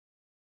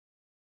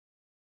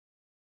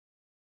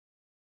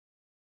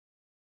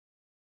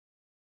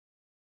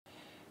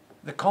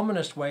The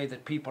commonest way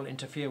that people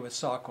interfere with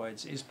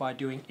sarcoids is by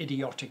doing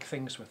idiotic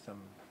things with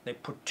them. They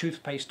put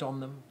toothpaste on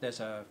them. There's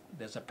a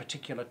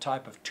particular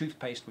type of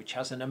toothpaste which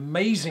has an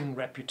amazing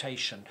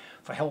reputation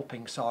for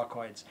helping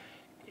sarcoids.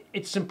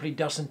 It simply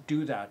doesn't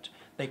do that.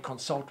 They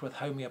consult with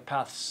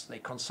homeopaths, they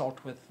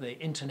consult with the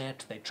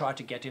internet, they try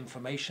to get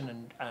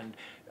information and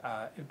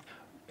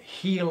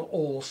heal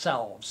all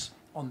salves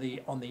on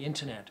the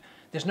internet.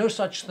 There's no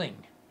such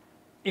thing.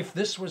 If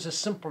this was as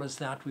simple as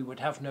that, we would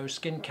have no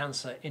skin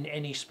cancer in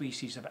any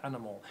species of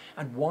animal.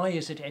 And why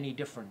is it any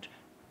different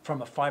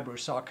from a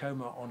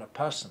fibrosarcoma on a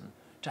person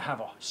to have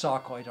a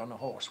sarcoid on a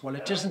horse? Well,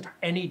 it isn't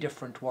any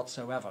different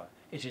whatsoever.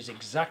 It is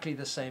exactly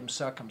the same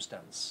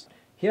circumstance.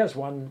 Here's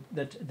one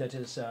that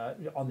is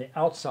on the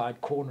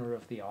outside corner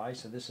of the eye.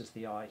 So this is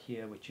the eye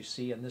here, which you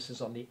see, and this is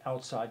on the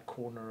outside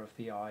corner of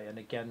the eye. And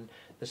again,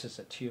 this is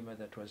a tumor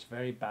that was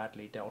very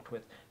badly dealt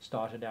with.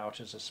 Started out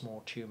as a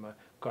small tumor,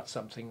 got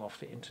something off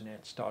the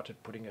internet,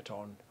 started putting it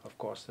on. Of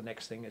course, the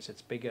next thing is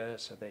it's bigger,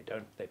 so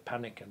they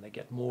panic and they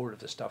get more of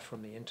the stuff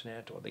from the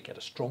internet, or they get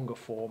a stronger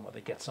form, or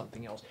they get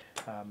something else.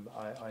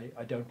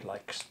 I don't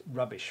like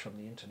rubbish from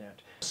the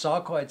internet.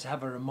 Sarcoids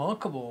have a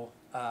remarkable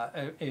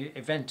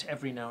event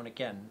every now and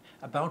again.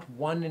 About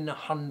 1 in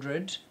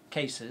 100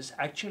 cases,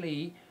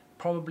 actually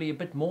probably a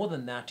bit more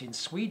than that in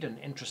Sweden,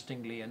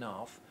 interestingly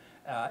enough.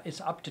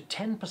 It's up to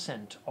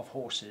 10% of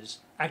horses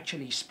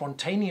actually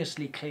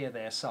spontaneously clear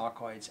their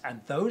sarcoids, and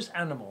those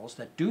animals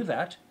that do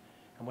that,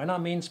 and when I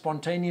mean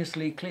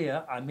spontaneously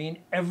clear, I mean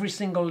every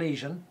single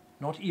lesion,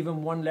 not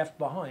even one left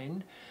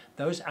behind,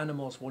 those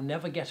animals will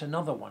never get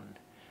another one.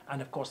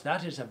 And of course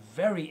that is a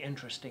very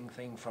interesting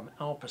thing from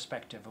our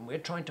perspective, and we're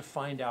trying to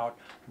find out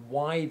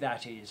why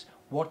that is,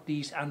 what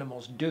these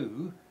animals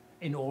do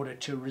in order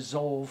to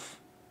resolve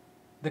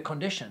the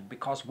condition,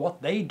 because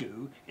what they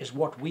do is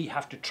what we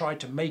have to try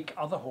to make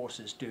other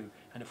horses do.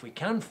 And if we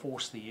can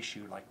force the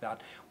issue like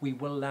that, we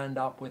will land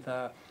up with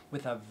a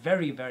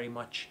very, very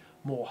much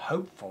more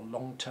hopeful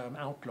long-term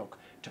outlook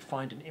to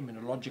find an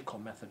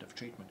immunological method of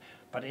treatment.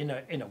 But in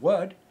a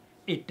word,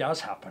 it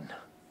does happen.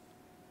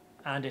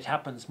 And it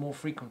happens more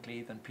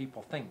frequently than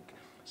people think.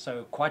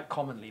 So quite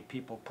commonly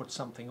people put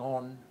something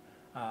on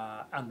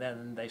and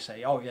then they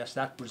say, oh yes,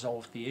 that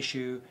resolved the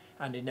issue,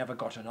 and he never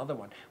got another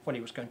one. Well,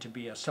 it was going to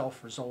be a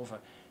self-resolver.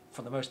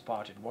 For the most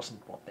part, it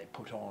wasn't what they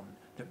put on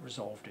that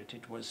resolved it.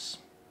 It was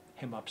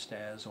him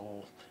upstairs,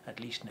 or at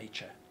least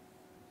nature.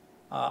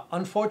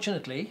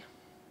 Unfortunately,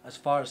 as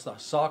far as the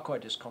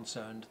sarcoid is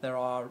concerned, there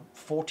are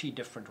 40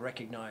 different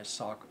recognized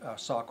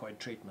sarcoid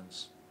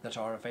treatments that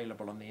are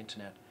available on the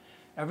internet.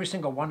 Every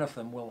single one of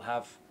them will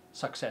have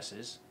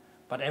successes,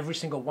 but every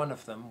single one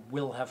of them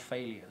will have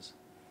failures.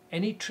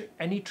 Any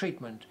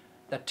treatment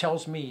that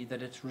tells me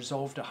that it's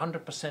resolved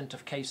 100%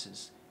 of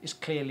cases is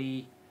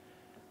clearly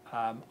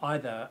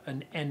either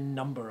an N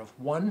number of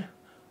 1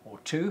 or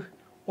 2,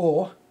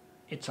 or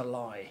it's a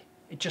lie.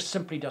 It just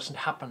simply doesn't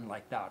happen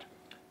like that.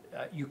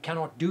 You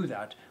cannot do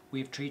that.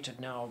 We've treated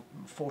now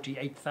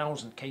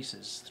 48,000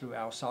 cases through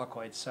our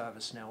sarcoid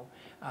service now,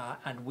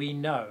 and we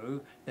know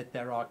that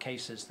there are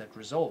cases that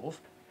resolve.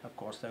 Of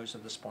course, those are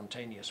the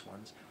spontaneous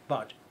ones,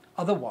 but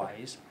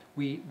otherwise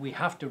we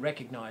have to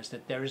recognize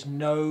that there is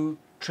no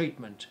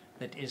treatment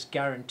that is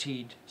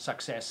guaranteed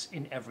success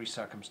in every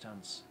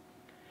circumstance.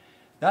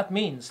 That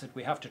means that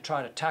we have to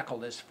try to tackle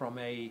this from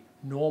a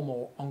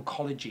normal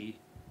oncology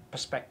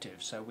perspective.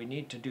 So we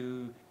need to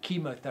do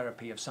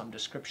chemotherapy of some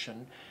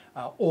description,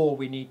 or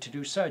we need to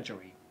do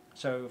surgery.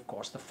 So of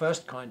course the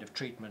first kind of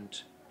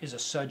treatment is a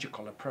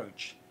surgical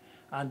approach,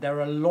 and there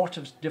are a lot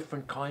of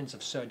different kinds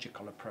of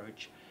surgical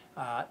approach.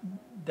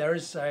 There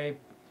is a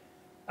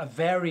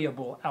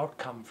variable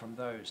outcome from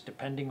those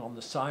depending on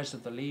the size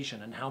of the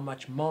lesion and how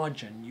much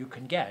margin you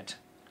can get.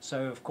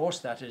 So of course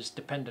that is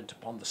dependent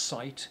upon the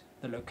site,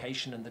 the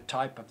location, and the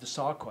type of the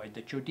sarcoid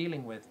that you're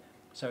dealing with.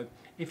 So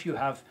if you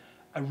have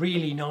a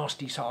really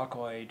nasty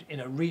sarcoid in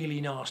a really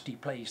nasty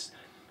place,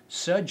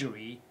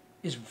 surgery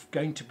is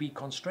going to be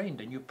constrained,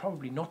 and you're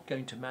probably not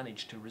going to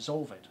manage to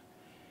resolve it.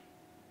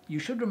 You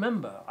should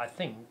remember, I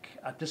think,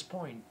 at this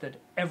point, that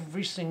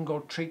every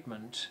single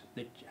treatment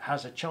that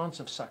has a chance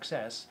of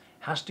success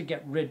has to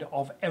get rid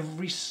of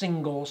every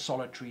single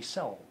solitary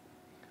cell.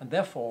 And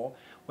therefore,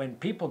 when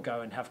people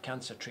go and have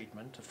cancer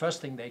treatment, the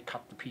first thing they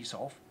cut the piece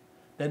off,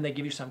 then they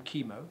give you some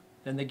chemo,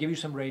 then they give you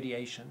some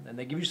radiation, then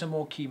they give you some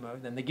more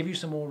chemo, then they give you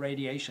some more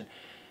radiation.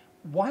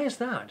 Why is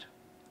that?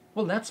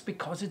 Well, that's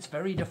because it's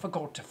very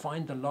difficult to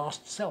find the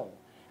last cell.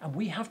 And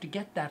we have to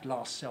get that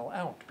last cell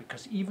out,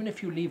 because even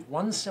if you leave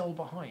one cell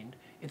behind,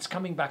 it's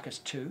coming back as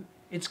 2,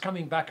 it's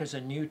coming back as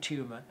a new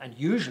tumor, and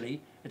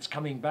usually it's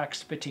coming back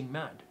spitting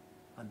mad.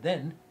 And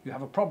then you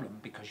have a problem,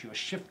 because you're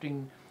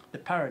shifting the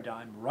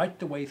paradigm right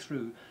the way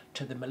through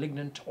to the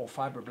malignant or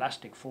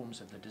fibroblastic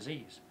forms of the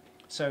disease.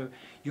 So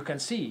you can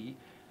see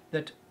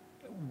that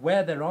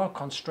where there are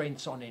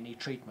constraints on any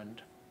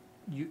treatment,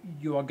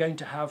 you are going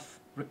to have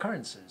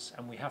recurrences,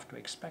 and we have to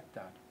expect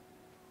that.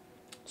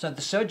 So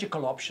the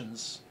surgical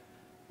options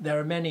There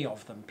are many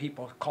of them.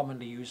 People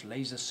commonly use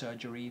laser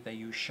surgery, they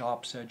use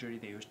sharp surgery,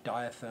 they use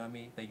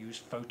diathermy, they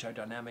use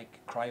photodynamic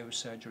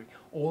cryosurgery,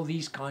 all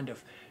these kind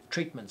of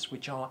treatments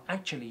which are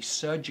actually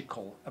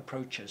surgical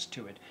approaches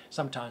to it.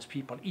 Sometimes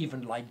people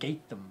even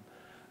ligate them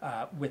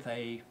with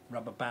a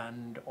rubber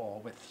band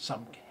or with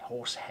some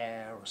horse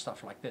hair or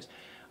stuff like this.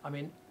 I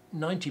mean,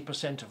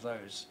 90% of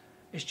those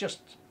is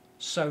just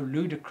so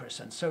ludicrous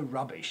and so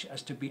rubbish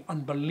as to be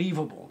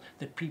unbelievable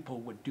that people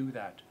would do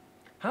that.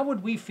 How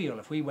would we feel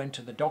if we went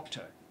to the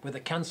doctor with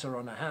a cancer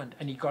on our hand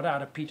and he got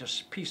out a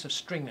piece of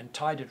string and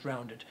tied it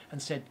round it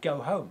and said,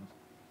 go home?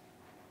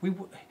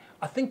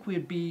 I think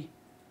we'd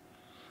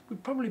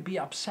probably be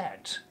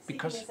upset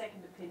because... Seeking a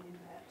second opinion,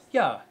 perhaps.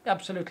 Yeah,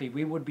 absolutely.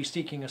 We would be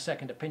seeking a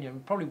second opinion. We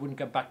probably wouldn't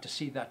go back to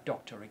see that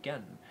doctor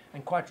again,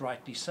 and quite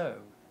rightly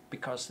so,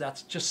 because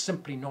that's just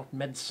simply not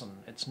medicine.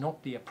 It's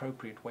not the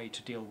appropriate way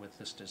to deal with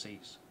this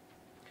disease.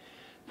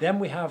 Then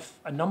we have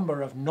a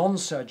number of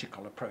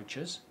non-surgical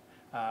approaches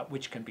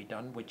which can be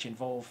done, which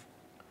involve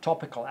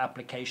topical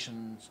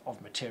applications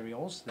of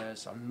materials.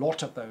 There's a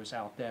lot of those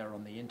out there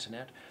on the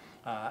internet,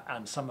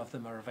 and some of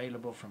them are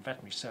available from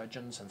veterinary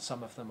surgeons, and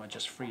some of them are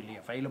just freely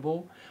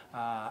available.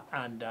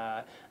 And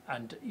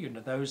you know,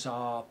 those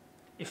are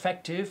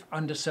effective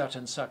under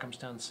certain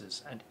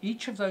circumstances. And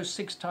each of those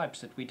 6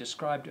 types that we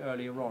described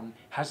earlier on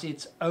has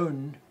its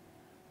own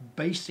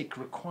basic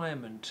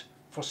requirement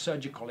for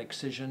surgical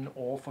excision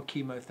or for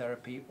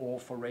chemotherapy or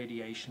for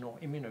radiation or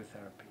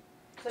immunotherapy.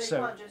 So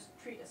you can't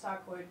just treat a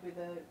sarcoid with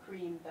a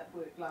cream that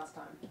worked last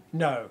time?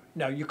 No,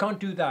 no, you can't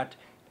do that.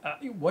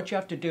 What you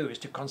have to do is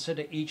to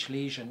consider each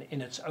lesion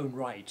in its own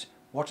right.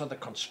 What are the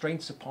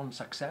constraints upon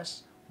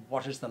success?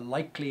 What is the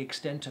likely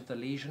extent of the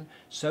lesion?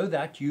 So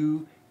that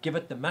you give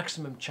it the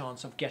maximum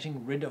chance of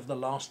getting rid of the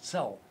last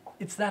cell.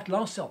 It's that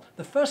last cell.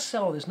 The first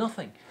cell is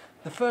nothing.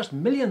 The first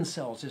million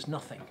cells is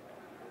nothing.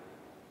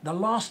 The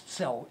last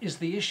cell is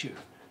the issue.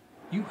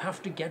 You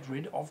have to get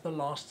rid of the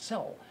last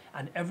cell,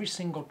 and every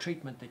single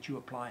treatment that you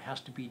apply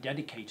has to be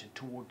dedicated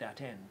toward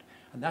that end.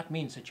 And that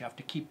means that you have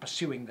to keep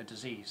pursuing the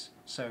disease.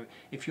 So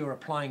if you're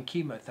applying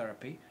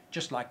chemotherapy,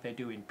 just like they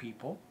do in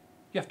people,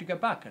 you have to go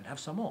back and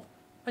have some more.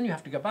 And you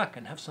have to go back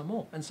and have some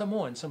more, and some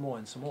more, and some more,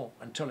 and some more,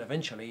 until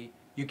eventually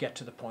you get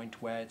to the point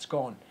where it's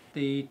gone.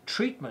 The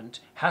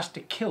treatment has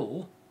to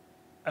kill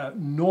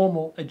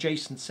normal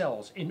adjacent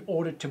cells in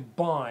order to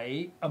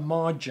buy a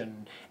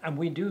margin. And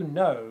we do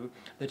know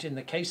that in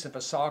the case of a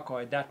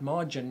sarcoid, that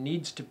margin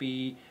needs to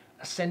be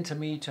a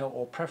centimetre,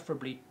 or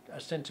preferably a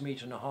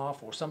centimetre and a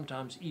half, or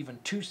sometimes even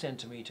 2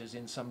 centimetres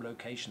in some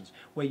locations,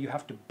 where you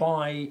have to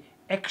buy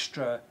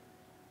extra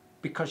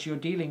because you're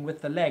dealing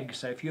with the leg.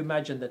 So if you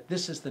imagine that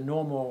this is the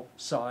normal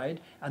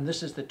side and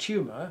this is the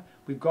tumour,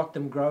 we've got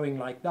them growing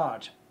like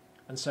that.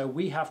 And so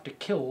we have to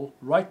kill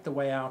right the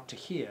way out to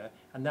here,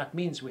 and that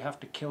means we have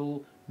to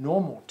kill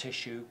normal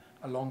tissue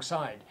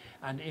alongside.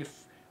 And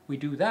if we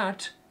do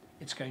that,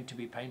 it's going to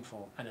be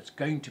painful, and it's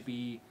going to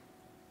be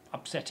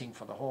upsetting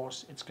for the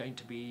horse. It's going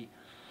to be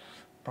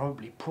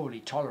probably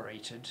poorly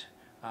tolerated,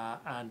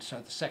 and so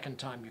the second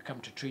time you come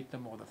to treat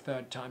them, or the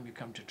third time you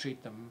come to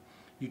treat them,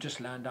 you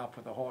just land up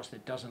with a horse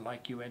that doesn't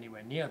like you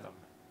anywhere near them.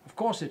 Of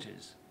course it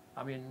is.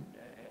 I mean,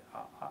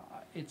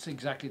 it's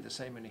exactly the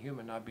same in a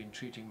human. I've been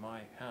treating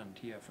my hand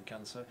here for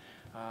cancer,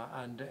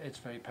 and it's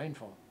very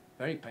painful,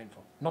 very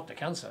painful. Not the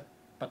cancer,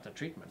 but the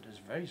treatment is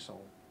very sore.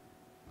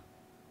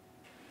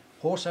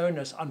 Horse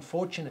owners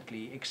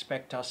unfortunately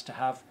expect us to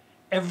have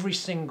every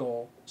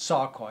single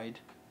sarcoid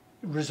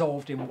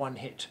resolved in one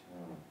hit.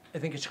 I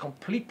think it's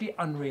completely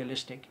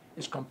unrealistic,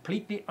 it's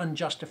completely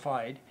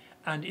unjustified,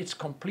 and it's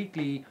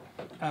completely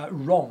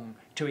wrong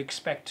to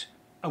expect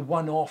a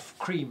one-off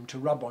cream to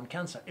rub on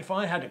cancer. If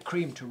I had a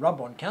cream to rub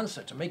on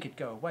cancer to make it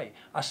go away,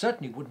 I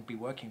certainly wouldn't be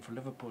working for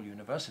Liverpool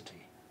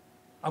University.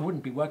 I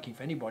wouldn't be working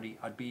for anybody.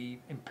 I'd be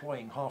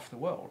employing half the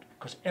world,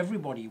 because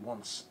everybody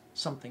wants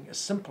something as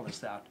simple as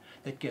that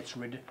that gets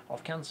rid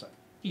of cancer.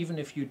 Even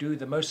if you do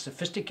the most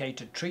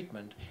sophisticated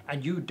treatment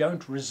and you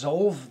don't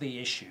resolve the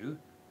issue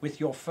with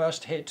your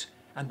first hit,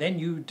 and then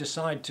you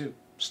decide to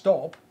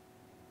stop,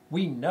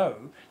 we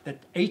know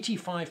that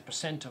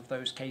 85% of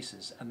those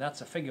cases, and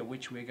that's a figure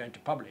which we're going to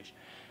publish,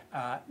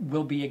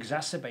 will be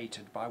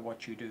exacerbated by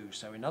what you do.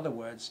 So in other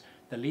words,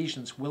 the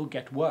lesions will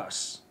get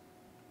worse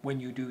when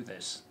you do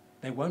this.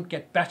 They won't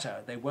get better,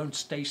 they won't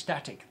stay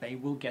static, they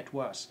will get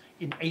worse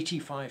in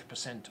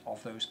 85%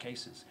 of those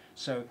cases.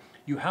 So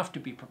you have to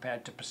be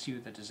prepared to pursue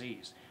the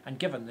disease. And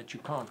given that you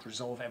can't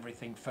resolve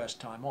everything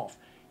first time off,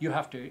 you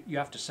have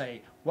to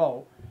say,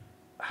 well,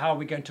 how are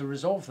we going to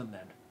resolve them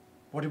then?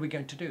 What are we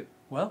going to do?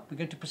 Well, we're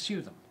going to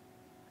pursue them.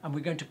 And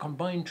we're going to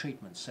combine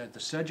treatments. So the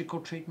surgical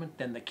treatment,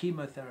 then the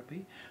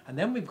chemotherapy, and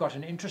then we've got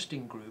an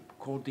interesting group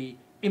called the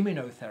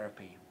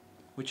immunotherapy,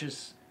 which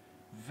is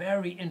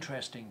very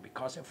interesting,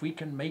 because if we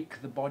can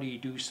make the body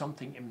do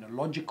something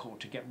immunological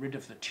to get rid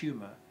of the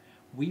tumour,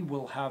 we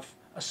will have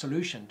a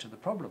solution to the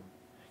problem.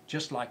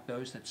 Just like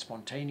those that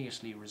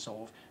spontaneously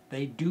resolve,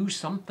 they do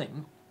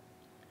something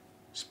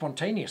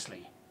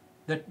spontaneously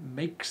that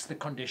makes the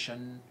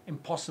condition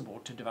impossible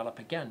to develop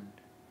again.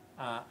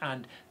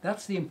 And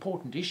that's the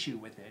important issue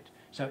with it.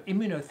 So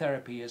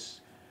immunotherapy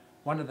is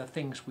one of the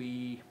things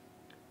we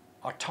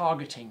are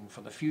targeting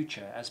for the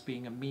future as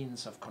being a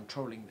means of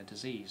controlling the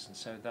disease. And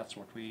so that's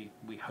what we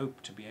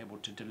hope to be able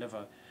to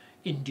deliver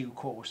in due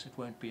course. It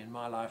won't be in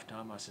my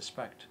lifetime, I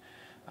suspect,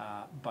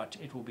 but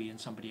it will be in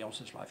somebody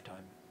else's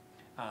lifetime.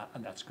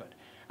 And that's good.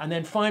 And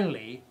then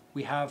finally,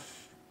 we have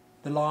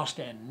the last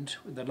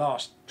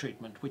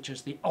treatment, which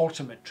is the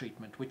ultimate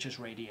treatment, which is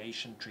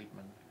radiation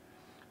treatment.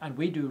 And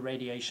we do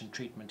radiation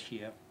treatment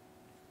here.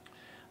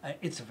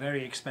 It's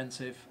very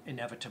expensive,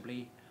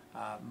 inevitably.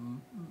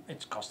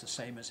 It's cost the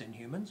same as in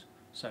humans,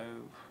 so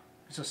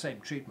it's the same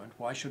treatment.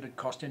 Why should it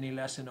cost any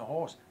less in a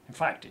horse? In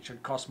fact, it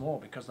should cost more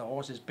because the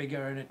horse is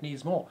bigger and it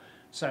needs more.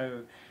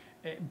 So,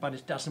 but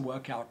it doesn't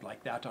work out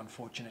like that,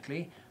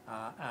 unfortunately,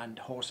 and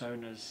horse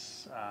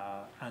owners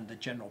and the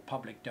general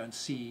public don't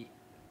see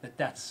that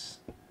that's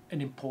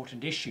an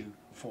important issue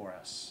for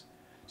us.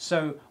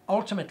 So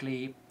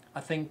ultimately,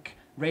 I think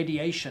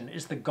radiation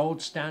is the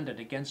gold standard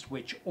against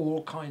which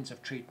all kinds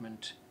of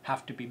treatment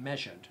have to be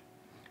measured.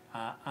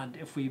 And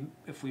if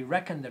we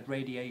reckon that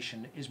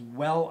radiation is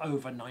well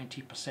over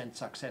 90%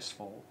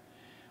 successful,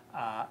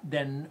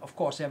 then of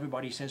course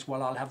everybody says,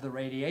 well, I'll have the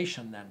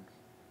radiation then.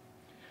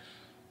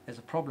 There's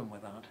a problem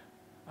with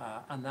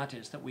that, and that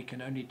is that we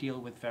can only deal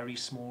with very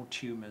small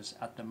tumours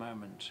at the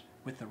moment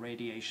with the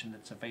radiation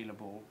that's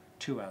available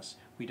to us.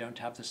 We don't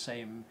have the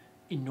same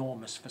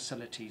enormous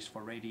facilities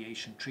for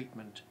radiation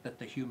treatment that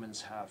the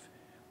humans have.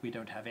 We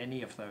don't have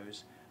any of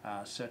those,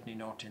 certainly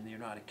not in the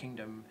United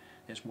Kingdom.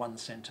 There's one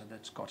centre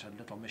that's got a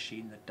little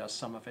machine that does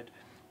some of it,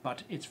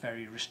 but it's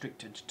very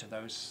restricted to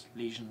those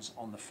lesions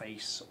on the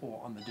face or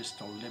on the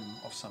distal limb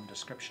of some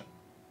description.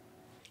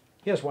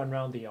 Here's one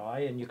around the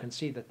eye, and you can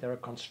see that there are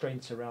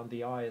constraints around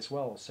the eye as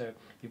well. So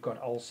you've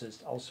got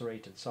ulcers,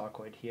 ulcerated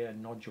sarcoid here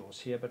and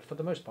nodules here, but for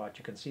the most part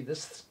you can see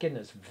this skin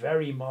is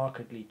very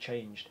markedly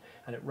changed,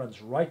 and it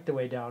runs right the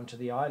way down to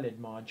the eyelid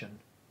margin.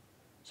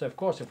 So of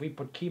course if we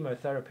put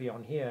chemotherapy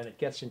on here and it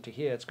gets into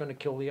here, it's going to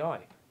kill the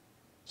eye.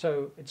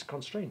 So it's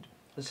constrained.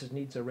 This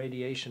needs a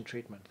radiation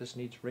treatment. This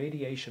needs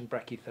radiation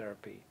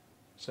brachytherapy.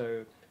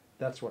 So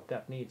that's what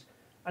that needs.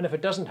 And if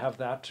it doesn't have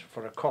that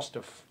for a cost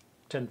of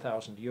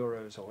 10,000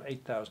 euros or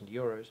 8,000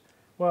 euros,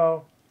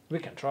 well, we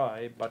can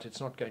try, but it's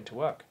not going to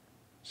work.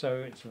 So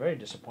it's very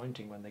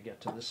disappointing when they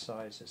get to this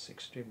size. It's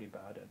extremely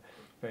bad and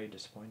very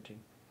disappointing.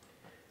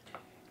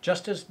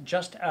 Just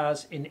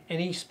as in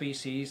any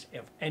species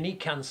of any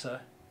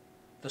cancer,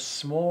 the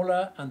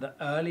smaller and the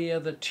earlier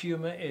the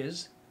tumour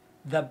is,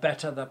 the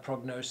better the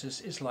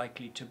prognosis is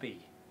likely to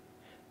be.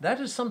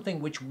 That is something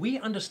which we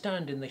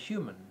understand in the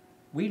human.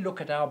 We look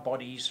at our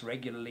bodies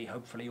regularly,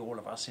 hopefully all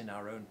of us in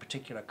our own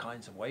particular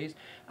kinds of ways,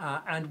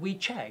 and we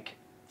check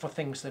for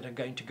things that are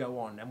going to go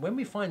on. And when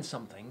we find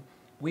something,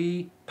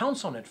 we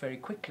pounce on it very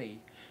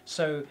quickly.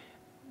 So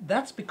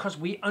that's because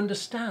we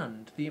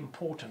understand the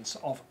importance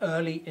of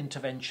early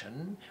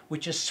intervention,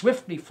 which is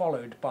swiftly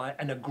followed by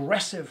an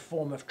aggressive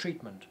form of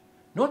treatment.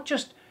 Not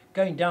just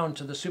going down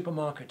to the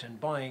supermarket and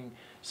buying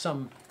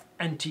some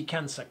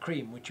anti-cancer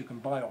cream, which you can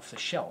buy off the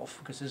shelf,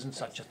 because there isn't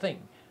such a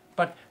thing.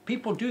 But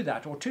people do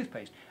that, or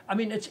toothpaste. I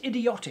mean, it's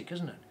idiotic,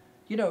 isn't it?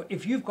 You know,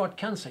 if you've got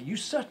cancer, you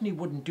certainly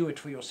wouldn't do it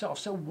for yourself.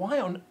 So why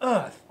on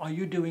earth are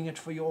you doing it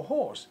for your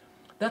horse?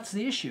 That's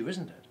the issue,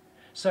 isn't it?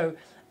 So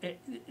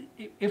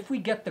if we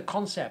get the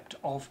concept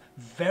of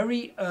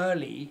very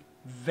early,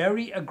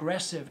 very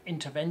aggressive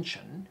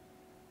intervention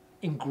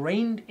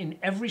ingrained in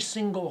every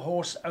single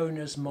horse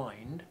owner's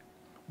mind,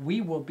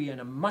 we will be in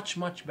a much,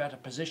 much better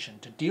position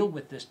to deal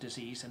with this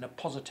disease in a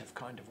positive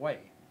kind of way.